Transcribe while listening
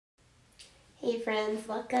Hey friends,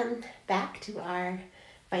 welcome back to our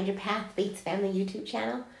Find Your Path Bates Family YouTube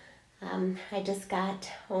channel. I just got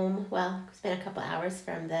home, well, it's been a couple hours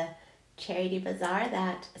from the charity bazaar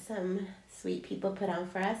that some sweet people put on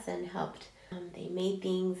for us and helped. They made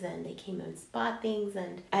things and they came and bought things,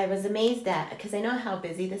 and I was amazed at, because I know how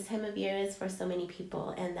busy this time of year is for so many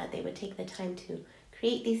people, and that they would take the time to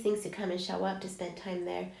create these things to come and show up, to spend time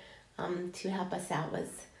there, to help us out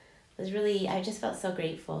was really, I just felt so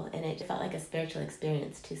grateful, and it felt like a spiritual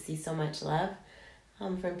experience to see so much love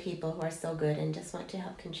from people who are so good and just want to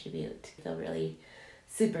help contribute. I feel really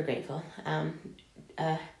super grateful.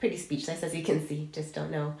 Pretty speechless, as you can see. Just don't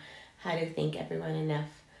know how to thank everyone enough.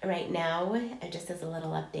 Right now, just as a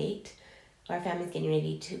little update, our family's getting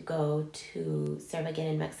ready to go to serve again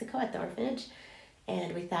in Mexico at the orphanage,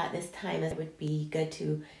 and we thought this time it would be good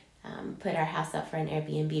to put our house up for an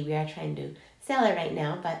Airbnb. We are trying to sell it right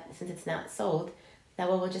now, but since it's not sold, that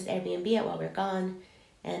we'll just Airbnb it while we're gone.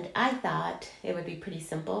 And I thought it would be pretty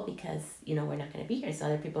simple because, we're not going to be here, so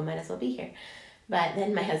other people might as well be here. But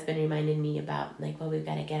then my husband reminded me about, we've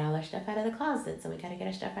got to get all our stuff out of the closets, and we got to get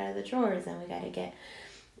our stuff out of the drawers, and we got to get,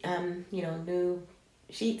 new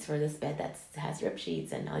sheets for this bed that has rib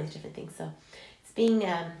sheets and all these different things. So it's being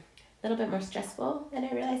a little bit more stressful than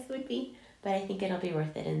I realized it would be. But I think it'll be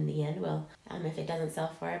worth it in the end. We'll, if it doesn't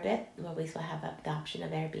sell for a bit, we'll at least have the option of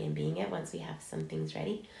Airbnb-ing it once we have some things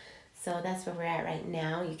ready. So that's where we're at right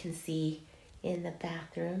now. You can see in the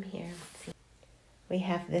bathroom here. Let's see. We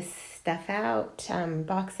have this stuff out,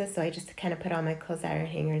 boxes. So I just kind of put all my clothes out of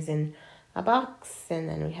hangers in a box. And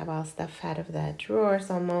then we have all stuff out of the drawers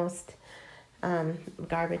almost.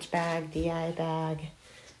 Garbage bag, DI bag,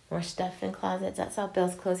 more stuff in closets. That's all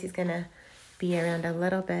Bill's clothes. He's going to be around a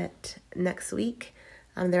little bit next week.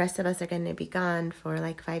 The rest of us are going to be gone for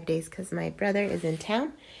 5 days because my brother is in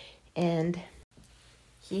town, and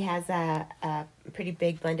he has a pretty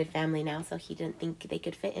big blended family now, so he didn't think they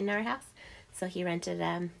could fit in our house. So he rented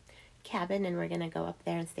a cabin, and we're going to go up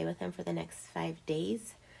there and stay with him for the next 5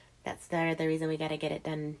 days. That's the reason we got to get it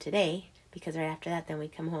done today, because right after that, then we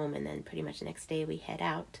come home, and then pretty much the next day we head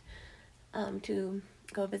out to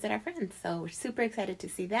go visit our friends. So we're super excited to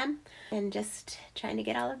see them and just trying to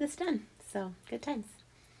get all of this done. So good times.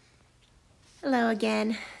 Hello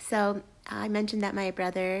again. So I mentioned that my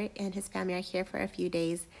brother and his family are here for a few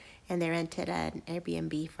days, and they rented an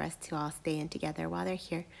Airbnb for us to all stay in together while they're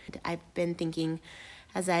here. I've been thinking,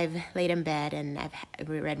 as I've laid in bed and I've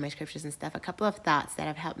read my scriptures and stuff, a couple of thoughts that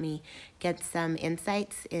have helped me get some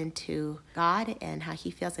insights into God and how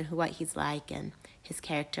he feels and what he's like and his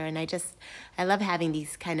character. And I love having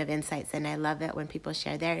these kind of insights, and I love it when people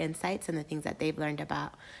share their insights and the things that they've learned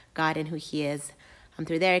about God and who he is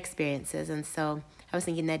through their experiences. And so I was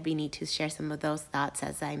thinking that'd be neat to share some of those thoughts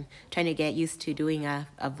as I'm trying to get used to doing a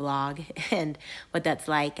vlog and what that's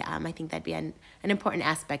like. I think that'd be an important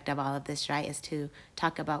aspect of all of this, right, is to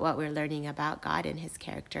talk about what we're learning about God and his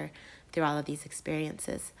character through all of these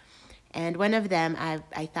experiences. And one of them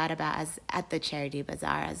I thought about as at the charity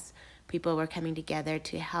bazaar, as people were coming together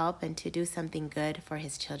to help and to do something good for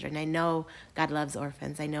his children. I know God loves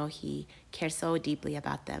orphans. I know he cares so deeply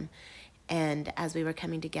about them. And as we were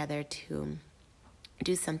coming together to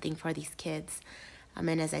do something for these kids,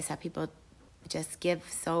 and as I saw people just give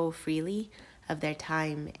so freely of their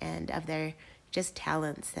time and of their just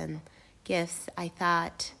talents and gifts, I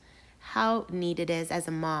thought how neat it is as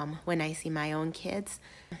a mom when I see my own kids.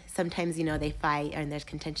 Sometimes, they fight and there's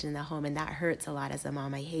contention in the home, and that hurts a lot as a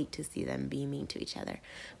mom. I hate to see them be mean to each other.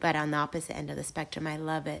 But on the opposite end of the spectrum, I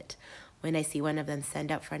love it when I see one of them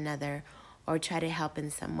stand up for another, or try to help in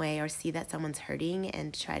some way, or see that someone's hurting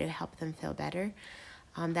and try to help them feel better.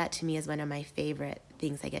 That to me is one of my favorite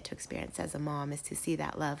things I get to experience as a mom, is to see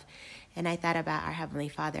that love. And I thought about our Heavenly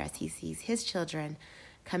Father as he sees his children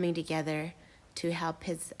coming together to help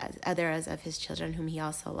others of his children whom he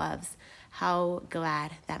also loves. How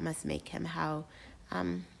glad that must make him, how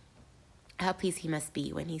pleased he must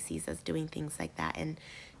be when he sees us doing things like that, and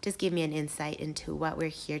just give me an insight into what we're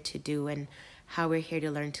here to do and how we're here to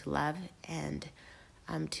learn to love and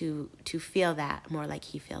to feel that more like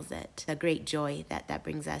he feels it. The great joy that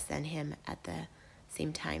brings us and him at the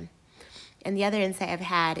same time. And the other insight I've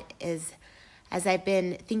had is, as I've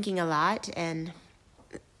been thinking a lot, and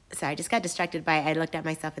sorry, I just got distracted by, I looked at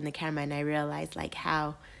myself in the camera and I realized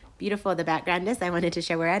how beautiful the background is. I wanted to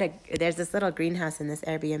share, there's this little greenhouse in this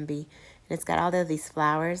Airbnb, and it's got all of these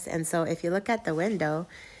flowers. And so if you look at the window,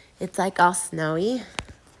 it's all snowy.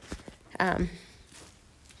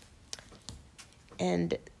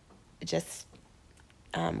 And just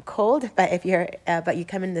cold, but but you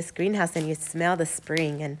come in this greenhouse and you smell the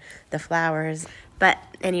spring and the flowers. But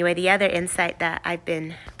anyway, the other insight that I've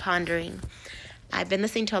been pondering, I've been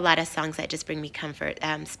listening to a lot of songs that just bring me comfort,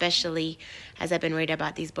 especially as I've been worried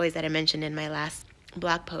about these boys that I mentioned in my last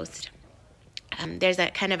blog post. There's a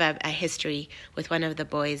kind of a history with one of the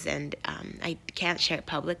boys, and I can't share it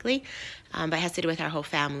publicly, but it has to do with our whole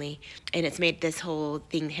family. And it's made this whole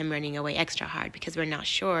thing, him running away, extra hard because we're not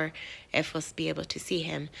sure if we'll be able to see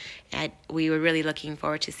him. And we were really looking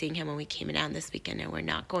forward to seeing him when we came down this weekend, and we're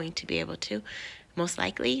not going to be able to. Most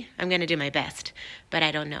likely, I'm going to do my best, but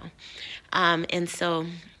I don't know. And so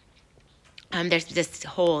there's this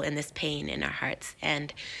hole in this pain in our hearts.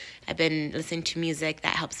 And I've been listening to music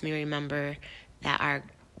that helps me remember that our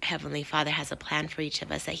Heavenly Father has a plan for each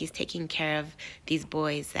of us, that He's taking care of these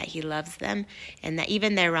boys, that He loves them, and that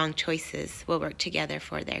even their wrong choices will work together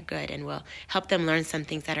for their good and will help them learn some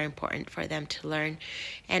things that are important for them to learn.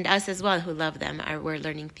 And us as well, who love them, we're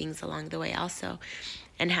learning things along the way also.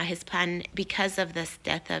 And how His plan, because of this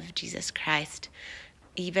death of Jesus Christ,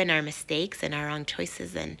 even our mistakes and our wrong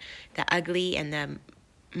choices and the ugly and the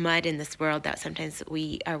mud in this world that sometimes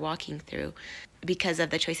we are walking through because of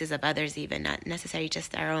the choices of others, even not necessarily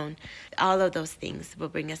just our own, all of those things will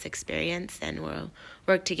bring us experience and will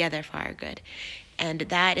work together for our good. And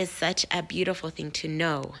that is such a beautiful thing to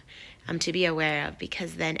know, to be aware of,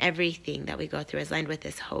 because then everything that we go through is lined with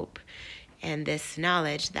this hope and this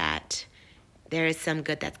knowledge that there is some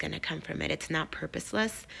good that's going to come from it. It's not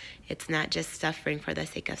purposeless. It's not just suffering for the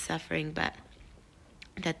sake of suffering, but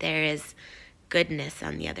that there is goodness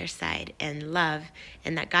on the other side and love,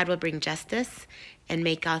 and that God will bring justice and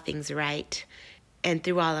make all things right. And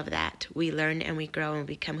through all of that, we learn and we grow and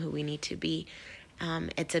become who we need to be.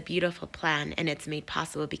 It's a beautiful plan, and it's made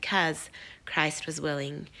possible because Christ was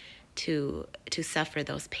willing to suffer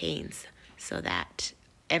those pains so that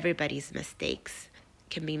everybody's mistakes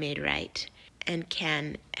can be made right and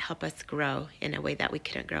can help us grow in a way that we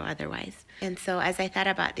couldn't grow otherwise. And so as I thought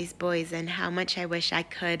about these boys and how much I wish I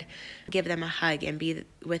could give them a hug and be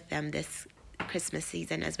with them this Christmas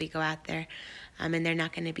season as we go out there, and they're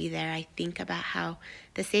not going to be there, I think about how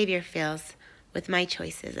the Savior feels with my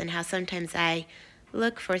choices and how sometimes I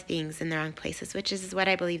look for things in the wrong places, which is what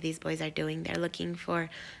I believe these boys are doing. They're looking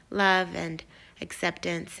for love and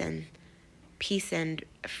acceptance and peace and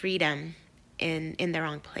freedom in the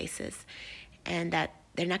wrong places. And that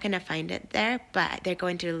they're not going to find it there, but they're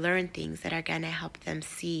going to learn things that are going to help them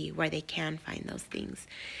see where they can find those things.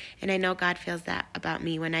 And I know God feels that about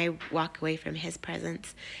me when I walk away from His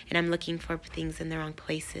presence and I'm looking for things in the wrong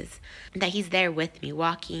places, that He's there with me,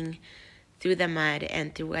 walking through the mud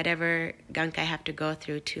and through whatever gunk I have to go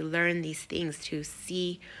through to learn these things, to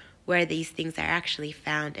see where these things are actually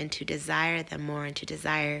found, and to desire them more, and to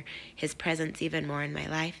desire His presence even more in my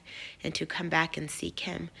life, and to come back and seek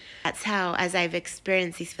Him. That's how, as I've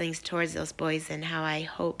experienced these feelings towards those boys and how I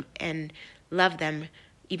hope and love them,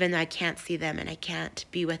 even though I can't see them and I can't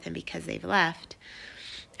be with them because they've left,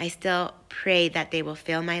 I still pray that they will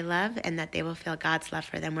feel my love and that they will feel God's love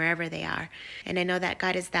for them wherever they are. And I know that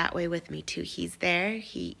God is that way with me too. He's there.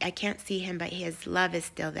 I can't see Him, but His love is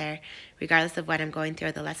still there, regardless of what I'm going through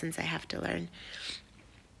or the lessons I have to learn.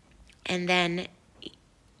 And then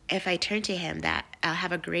if I turn to Him, that I'll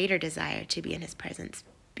have a greater desire to be in His presence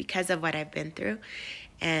because of what I've been through.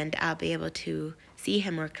 And I'll be able to see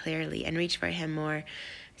Him more clearly and reach for Him more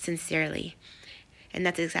sincerely. And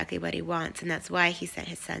that's exactly what He wants. And that's why He sent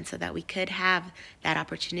His Son, so that we could have that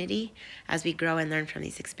opportunity as we grow and learn from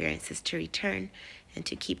these experiences to return and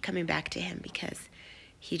to keep coming back to Him, because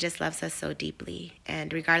He just loves us so deeply.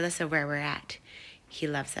 And regardless of where we're at, He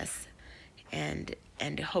loves us and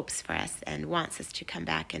hopes for us and wants us to come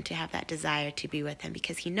back and to have that desire to be with Him,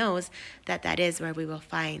 because He knows that that is where we will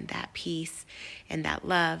find that peace and that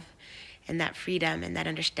love and that freedom and that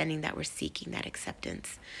understanding that we're seeking, that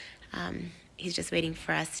acceptance. He's just waiting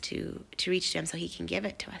for us to reach to Him so He can give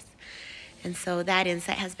it to us. And so that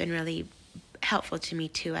insight has been really helpful to me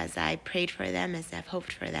too, as I prayed for them, as I've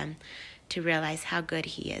hoped for them, to realize how good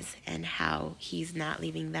He is and how He's not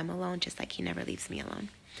leaving them alone, just like He never leaves me alone.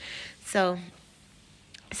 So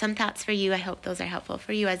some thoughts for you. I hope those are helpful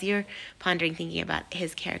for you as you're pondering, thinking about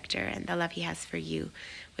His character and the love He has for you,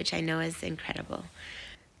 which I know is incredible.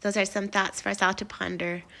 Those are some thoughts for us all to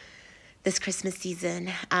ponder this Christmas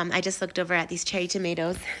season. I just looked over at these cherry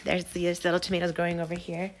tomatoes. There's these little tomatoes growing over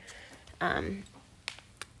here. And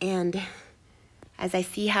as I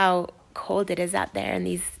see how cold it is out there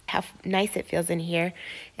and how nice it feels in here,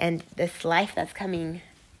 and this life that's coming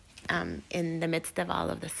in the midst of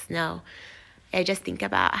all of the snow, I just think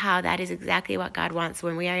about how that is exactly what God wants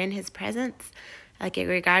when we are in His presence. Like,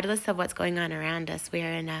 regardless of what's going on around us, we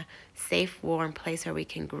are in a safe, warm place where we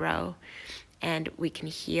can grow and we can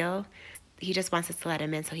heal. He just wants us to let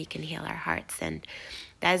him in so he can heal our hearts. And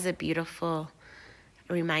that is a beautiful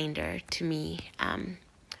reminder to me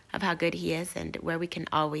of how good he is and where we can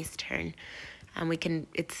always turn.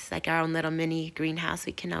 It's like our own little mini greenhouse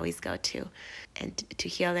we can always go to and to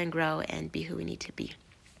heal and grow and be who we need to be.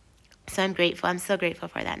 So I'm grateful. I'm so grateful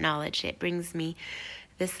for that knowledge. It brings me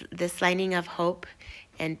this lining of hope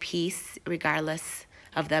and peace, regardless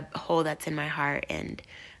of the hole that's in my heart and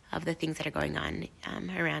of the things that are going on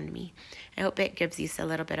around me. I hope it gives you a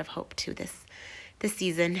little bit of hope to this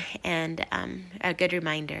season, and a good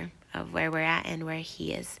reminder of where we're at and where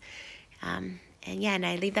he is. And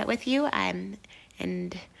I leave that with you.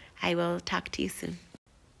 And I will talk to you soon.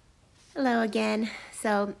 Hello again.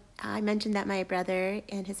 So I mentioned that my brother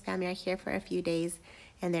and his family are here for a few days,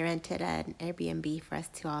 and they rented an Airbnb for us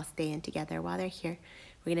to all stay in together while they're here.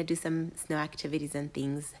 We're going to do some snow activities and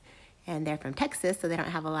things, and they're from Texas, so they don't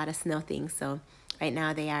have a lot of snow things. So right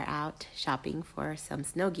now they are out shopping for some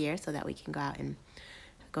snow gear so that we can go out and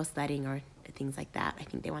go sledding or things like that. I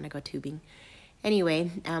think they want to go tubing.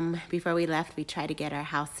 Anyway, before we left, we tried to get our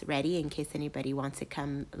house ready in case anybody wants to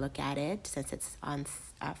come look at it, since it's on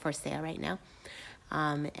for sale right now.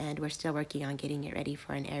 And we're still working on getting it ready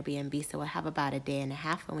for an Airbnb, so we'll have about a day and a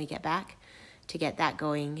half when we get back to get that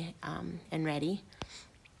going and ready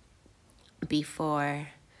before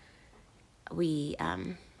we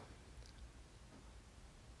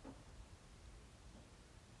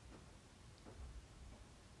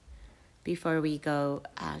go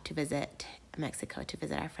to visit Mexico, to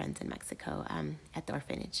visit our friends in Mexico at the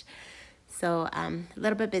orphanage. So a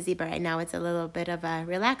little bit busy, but right now it's a little bit of a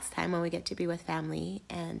relaxed time when we get to be with family.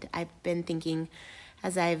 And I've been thinking,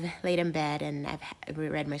 as I've laid in bed and I've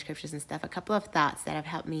read my scriptures and stuff, a couple of thoughts that have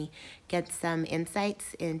helped me get some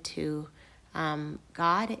insights into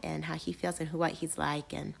God and how he feels and what he's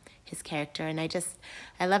like and his character. And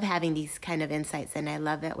I love having these kind of insights, and I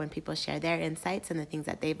love it when people share their insights and the things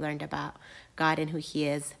that they've learned about God and who he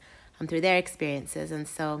is through their experiences. And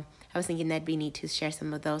so I was thinking that'd be neat to share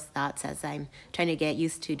some of those thoughts as I'm trying to get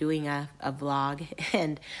used to doing a vlog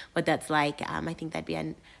and what that's like. I think that'd be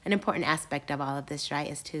an important aspect of all of this, right,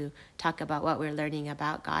 is to talk about what we're learning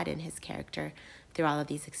about God and his character through all of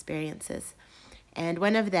these experiences. And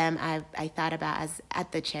one of them I thought about as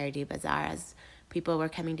at the Charity Bazaar, as people were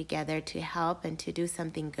coming together to help and to do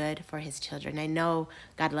something good for his children. I know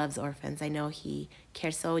God loves orphans. I know he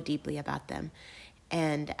cares so deeply about them.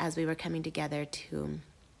 And as we were coming together to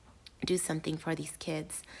do something for these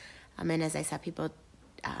kids, and as I saw people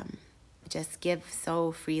just give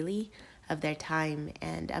so freely of their time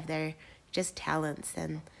and of their just talents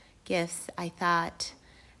and gifts, I thought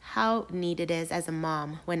how neat it is as a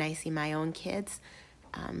mom when I see my own kids.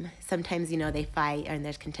 Sometimes, they fight and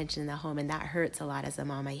there's contention in the home, and that hurts a lot as a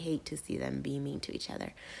mom. I hate to see them be mean to each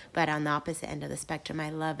other. But on the opposite end of the spectrum,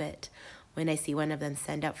 I love it when I see one of them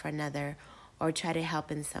stand up for another or try to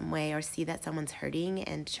help in some way, or see that someone's hurting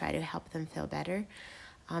and try to help them feel better.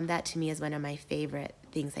 That to me is one of my favorite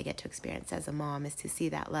things I get to experience as a mom, is to see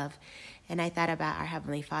that love. And I thought about our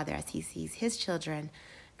Heavenly Father as he sees his children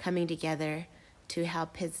coming together to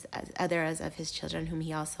help others of his children whom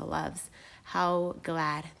he also loves. How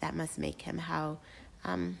glad that must make him, how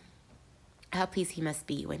pleased he must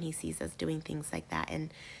be when he sees us doing things like that.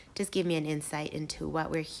 And just give me an insight into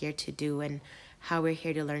what we're here to do and how we're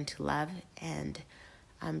here to learn to love and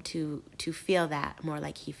to feel that more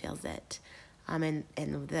like he feels it. And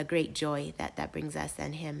the great joy that brings us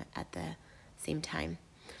and him at the same time.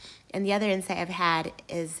 And the other insight I've had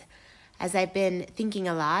is, as I've been thinking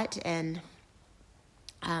a lot, and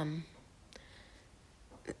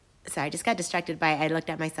sorry, I just got distracted by, I looked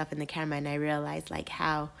at myself in the camera and I realized like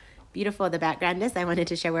how beautiful the background is. I wanted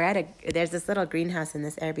to share, there's this little greenhouse in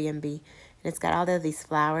this Airbnb, and it's got all of these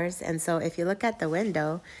flowers. And so if you look at the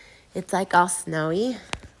window, it's like all snowy.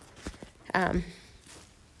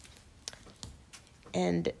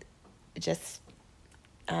 And just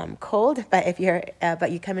cold, but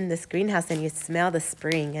but you come in this greenhouse and you smell the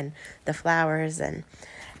spring and the flowers, and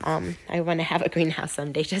I want to have a greenhouse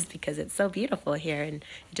someday just because it's so beautiful here and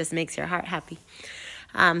it just makes your heart happy.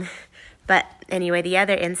 But anyway, the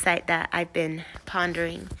other insight that I've been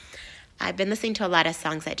pondering, I've been listening to a lot of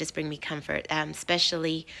songs that just bring me comfort,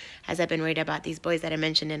 especially as I've been worried about these boys that I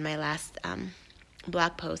mentioned in my last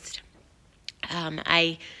blog post.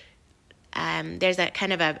 There's a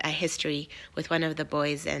kind of a history with one of the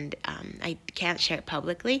boys, and I can't share it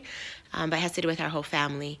publicly, but it has to do with our whole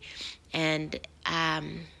family. And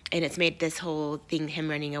And it's made this whole thing, him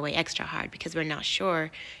running away, extra hard because we're not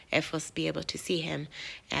sure if we'll be able to see him.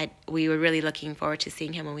 And we were really looking forward to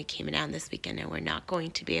seeing him when we came down this weekend, and we're not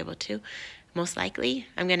going to be able to. Most likely,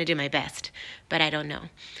 I'm going to do my best, but I don't know.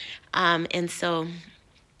 And so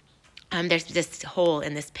there's this hole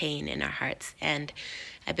in this pain in our hearts. And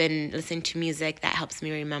I've been listening to music that helps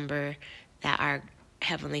me remember that our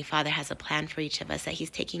Heavenly Father has a plan for each of us, that he's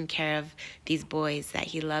taking care of these boys, that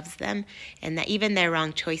he loves them, and that even their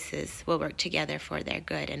wrong choices will work together for their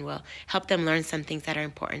good and will help them learn some things that are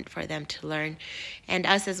important for them to learn. And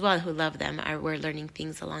us as well, who love them, we're learning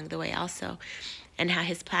things along the way also. And how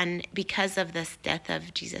his plan, because of this death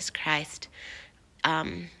of Jesus Christ,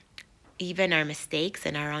 even our mistakes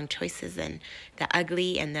and our wrong choices and the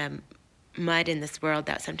ugly and the mud in this world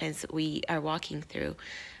that sometimes we are walking through,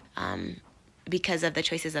 because of the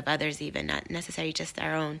choices of others, even not necessarily just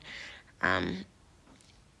our own,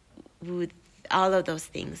 all of those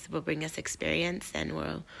things will bring us experience and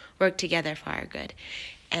will work together for our good.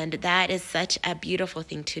 And that is such a beautiful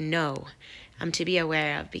thing to know, to be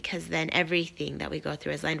aware of, because then everything that we go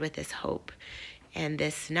through is lined with this hope and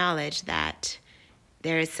this knowledge that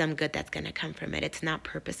there is some good that's going to come from it. It's not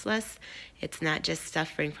purposeless. It's not just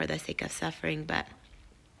suffering for the sake of suffering, but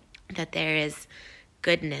that there is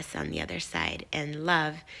goodness on the other side and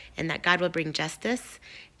love, and that God will bring justice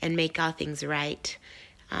and make all things right.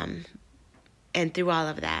 And through all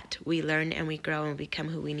of that, we learn and we grow and become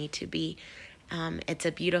who we need to be. It's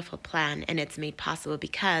a beautiful plan, and it's made possible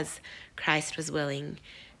because Christ was willing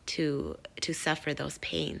to suffer those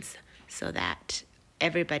pains so that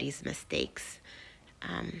everybody's mistakes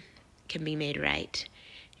can be made right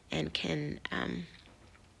and can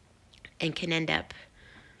end up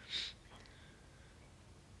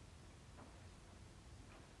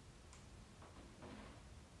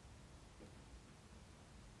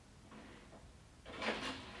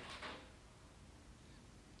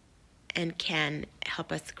and can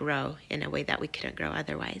help us grow in a way that we couldn't grow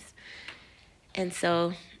otherwise. And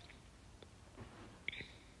so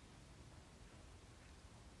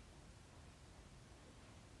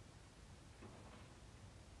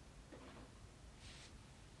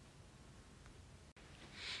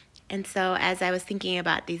as I was thinking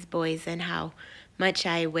about these boys and how much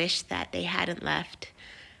I wish that they hadn't left,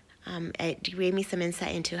 it gave me some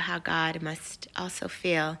insight into how God must also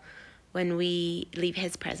feel when we leave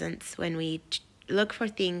his presence, when we look for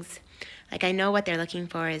things. Like, I know what they're looking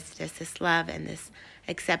for is just this love and this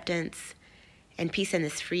acceptance and peace and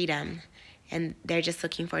this freedom, and they're just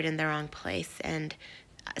looking for it in the wrong place. And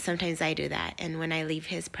sometimes I do that, and when I leave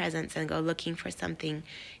his presence and go looking for something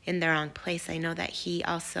in the wrong place, I know that he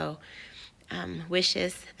also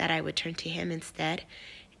wishes that I would turn to him instead.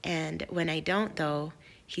 And when I don't, though,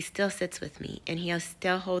 he still sits with me, and he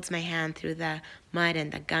still holds my hand through the mud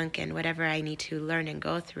and the gunk and whatever I need to learn and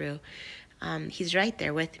go through. He's right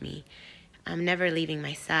there with me. I'm never leaving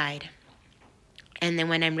my side. And then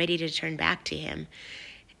when I'm ready to turn back to him,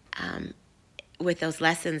 with those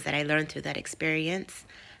lessons that I learned through that experience,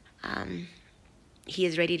 he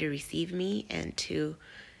is ready to receive me and to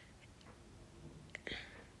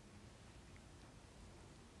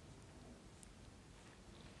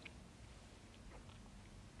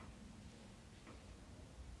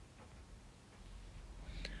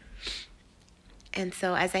And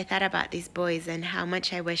so as I thought about these boys and how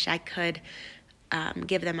much I wish I could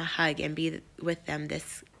give them a hug and be with them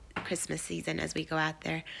this Christmas season as we go out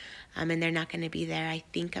there, and they're not going to be there, I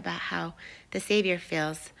think about how the Savior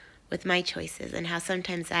feels with my choices and how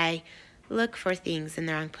sometimes I look for things in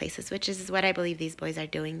the wrong places, which is what I believe these boys are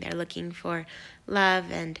doing. They're looking for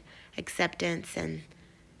love and acceptance and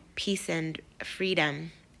peace and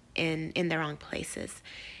freedom in the wrong places,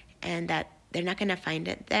 and that they're not going to find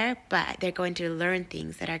it there, but they're going to learn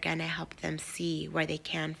things that are going to help them see where they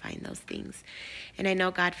can find those things. And I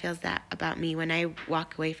know God feels that about me when I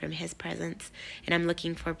walk away from his presence and I'm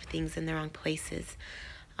looking for things in the wrong places,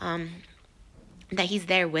 that he's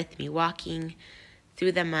there with me, walking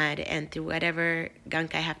through the mud and through whatever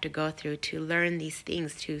gunk I have to go through to learn these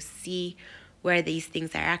things, to see where these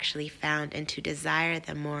things are actually found, and to desire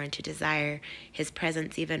them more, and to desire his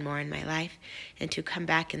presence even more in my life, and to come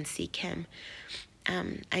back and seek him.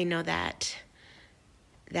 I know that's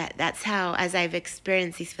how, as I've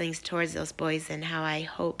experienced these feelings towards those boys and how I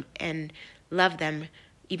hope and love them,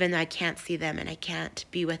 even though I can't see them and I can't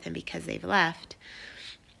be with them because they've left,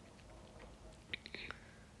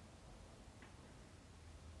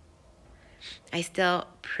 I still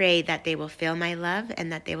pray that they will feel my love and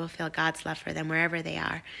that they will feel God's love for them wherever they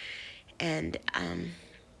are. And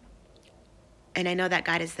I know that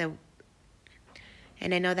God is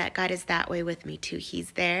And I know that God is that way with me too.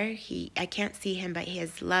 He's there. I can't see him, but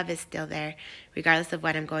his love is still there, regardless of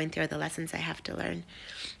what I'm going through or the lessons I have to learn.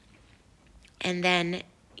 And then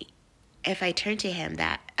if I turn to him,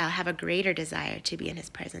 that I'll have a greater desire to be in his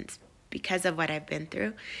presence because of what I've been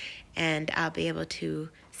through. And I'll be able to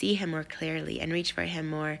see him more clearly and reach for him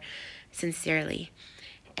more sincerely.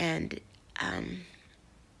 And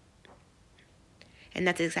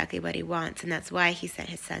that's exactly what he wants. And that's why he sent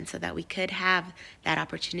his son, so that we could have that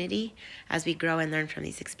opportunity as we grow and learn from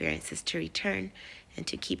these experiences to return and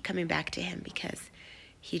to keep coming back to him, because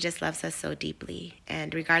he just loves us so deeply.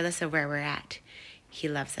 And regardless of where we're at, he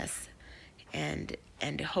loves us and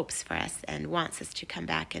hopes for us and wants us to come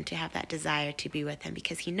back and to have that desire to be with him,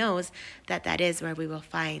 because he knows that that is where we will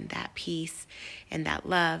find that peace and that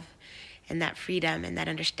love and that freedom and that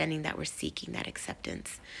understanding that we're seeking, that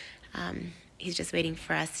acceptance. He's just waiting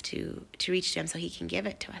for us to reach to him so he can give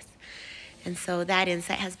it to us. And so that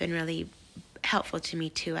insight has been really helpful to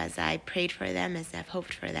me too, as I prayed for them, as I've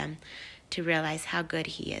hoped for them, to realize how good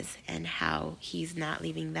he is and how he's not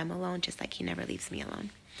leaving them alone, just like he never leaves me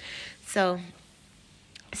alone. So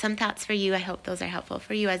some thoughts for you. I hope those are helpful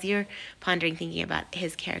for you as you're pondering, thinking about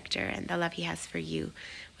his character and the love he has for you,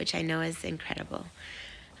 which I know is incredible.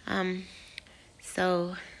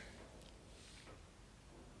 So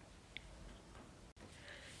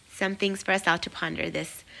some things for us all to ponder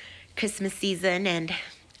this Christmas season, and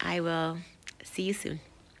I will see you soon.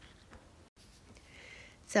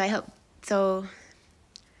 So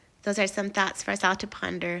those are some thoughts for us all to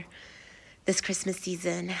ponder this Christmas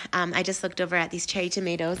season. I just looked over at these cherry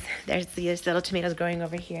tomatoes. There's these little tomatoes growing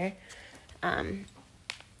over here. And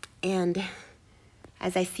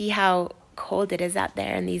as I see how cold it is out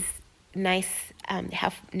there, and these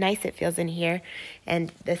how nice it feels in here,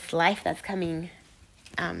 and this life that's coming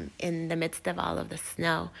in the midst of all of the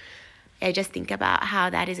snow, I just think about how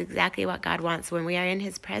that is exactly what God wants when we are in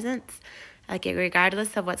his presence. Like,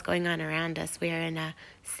 regardless of what's going on around us, we are in a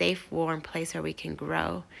safe, warm place where we can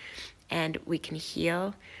grow and we can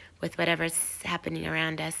heal with whatever's happening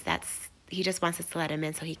around us. He just wants us to let him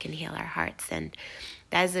in so he can heal our hearts. And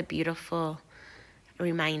that is a beautiful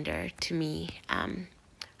reminder to me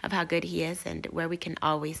of how good he is and where we can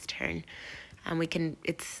always turn.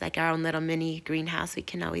 It's like our own little mini greenhouse we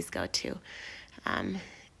can always go to, and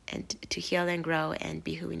to heal and grow and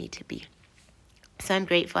be who we need to be. So I'm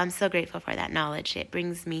grateful. I'm so grateful for that knowledge. It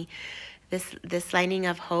brings me this lining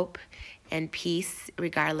of hope and peace,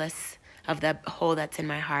 regardless of the hole that's in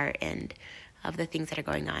my heart and of the things that are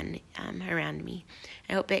going on around me.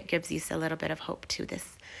 I hope it gives you a little bit of hope to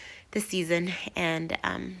this season, and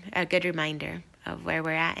a good reminder of where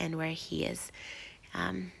we're at and where he is.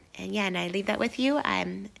 And I leave that with you.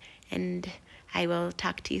 And I will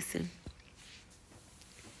talk to you soon.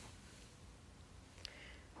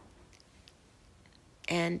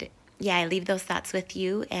 And I leave those thoughts with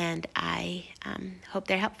you, and I hope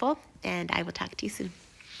they're helpful, and I will talk to you soon.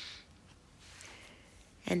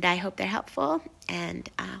 And I hope they're helpful, and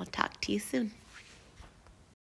I'll talk to you soon.